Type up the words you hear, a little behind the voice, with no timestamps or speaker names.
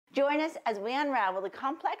Join us as we unravel the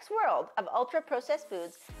complex world of ultra-processed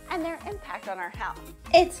foods and their impact on our health.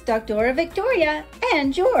 It's Doctora Victoria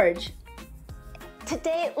and George.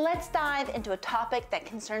 Today, let's dive into a topic that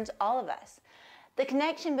concerns all of us: the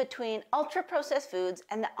connection between ultra-processed foods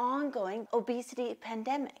and the ongoing obesity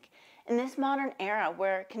pandemic. In this modern era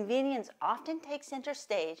where convenience often takes center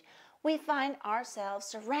stage, we find ourselves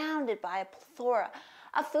surrounded by a plethora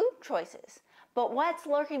of food choices. But what's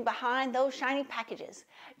lurking behind those shiny packages?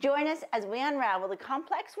 Join us as we unravel the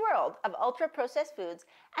complex world of ultra-processed foods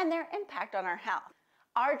and their impact on our health.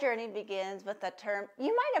 Our journey begins with a term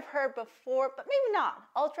you might have heard before, but maybe not: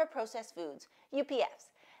 ultra-processed foods,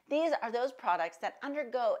 UPFs. These are those products that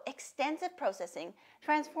undergo extensive processing,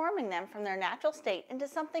 transforming them from their natural state into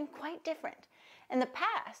something quite different. In the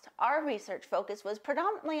past, our research focus was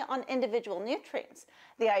predominantly on individual nutrients.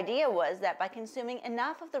 The idea was that by consuming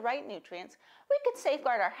enough of the right nutrients, we could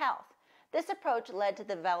safeguard our health. This approach led to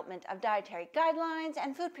the development of dietary guidelines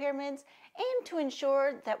and food pyramids aimed to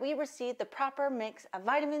ensure that we receive the proper mix of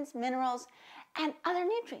vitamins, minerals, and other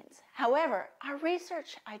nutrients. However, our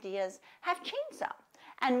research ideas have changed some.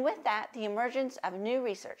 And with that, the emergence of new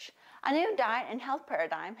research. A new diet and health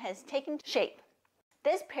paradigm has taken shape.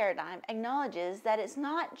 This paradigm acknowledges that it's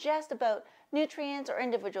not just about nutrients or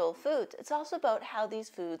individual foods, it's also about how these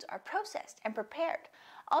foods are processed and prepared.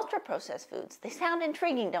 Ultra-processed foods, they sound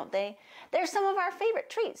intriguing, don't they? They're some of our favorite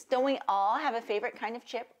treats. Don't we all have a favorite kind of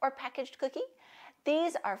chip or packaged cookie?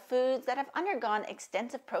 These are foods that have undergone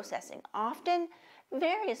extensive processing, often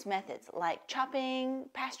various methods like chopping,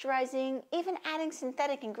 pasteurizing, even adding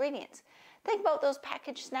synthetic ingredients. Think about those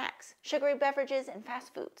packaged snacks, sugary beverages, and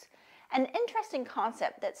fast foods. An interesting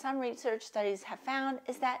concept that some research studies have found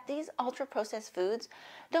is that these ultra-processed foods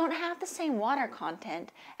don't have the same water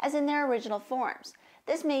content as in their original forms.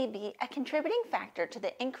 This may be a contributing factor to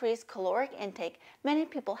the increased caloric intake many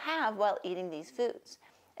people have while eating these foods.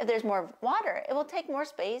 If there's more water, it will take more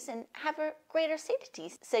space and have a greater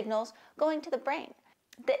satiety signals going to the brain.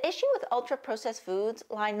 The issue with ultra-processed foods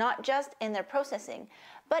lie not just in their processing,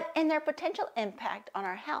 but in their potential impact on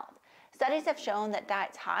our health. Studies have shown that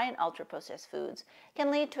diets high in ultra-processed foods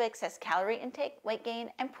can lead to excess calorie intake, weight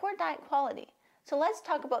gain, and poor diet quality. So let's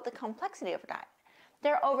talk about the complexity of diet.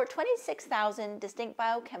 There are over 26,000 distinct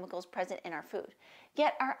biochemicals present in our food,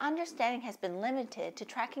 yet our understanding has been limited to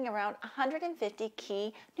tracking around 150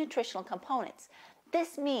 key nutritional components.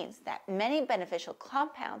 This means that many beneficial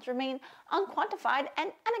compounds remain unquantified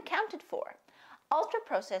and unaccounted for.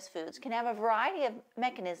 Ultra-processed foods can have a variety of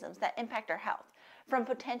mechanisms that impact our health, from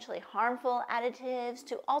potentially harmful additives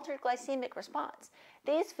to altered glycemic response.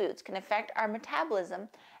 These foods can affect our metabolism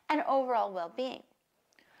and overall well-being.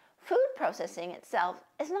 Food processing itself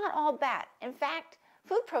is not all bad. In fact,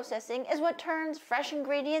 food processing is what turns fresh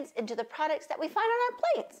ingredients into the products that we find on our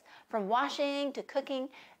plates. From washing to cooking,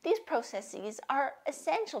 these processes are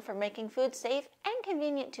essential for making food safe and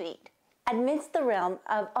convenient to eat. Amidst the realm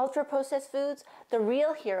of ultra-processed foods, the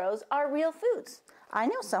real heroes are real foods. I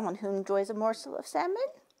know someone who enjoys a morsel of salmon.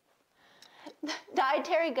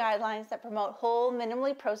 Dietary guidelines that promote whole,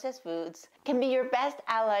 minimally processed foods can be your best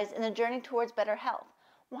allies in the journey towards better health.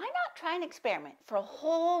 Why not try an experiment for a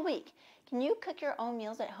whole week? Can you cook your own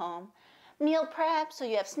meals at home? Meal prep so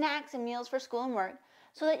you have snacks and meals for school and work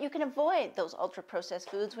so that you can avoid those ultra-processed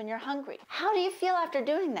foods when you're hungry. How do you feel after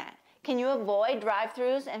doing that? Can you avoid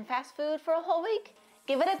drive-thrus and fast food for a whole week?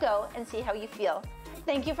 Give it a go and see how you feel.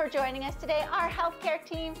 Thank you for joining us today, our healthcare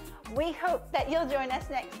team. We hope that you'll join us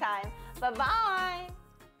next time. Bye-bye.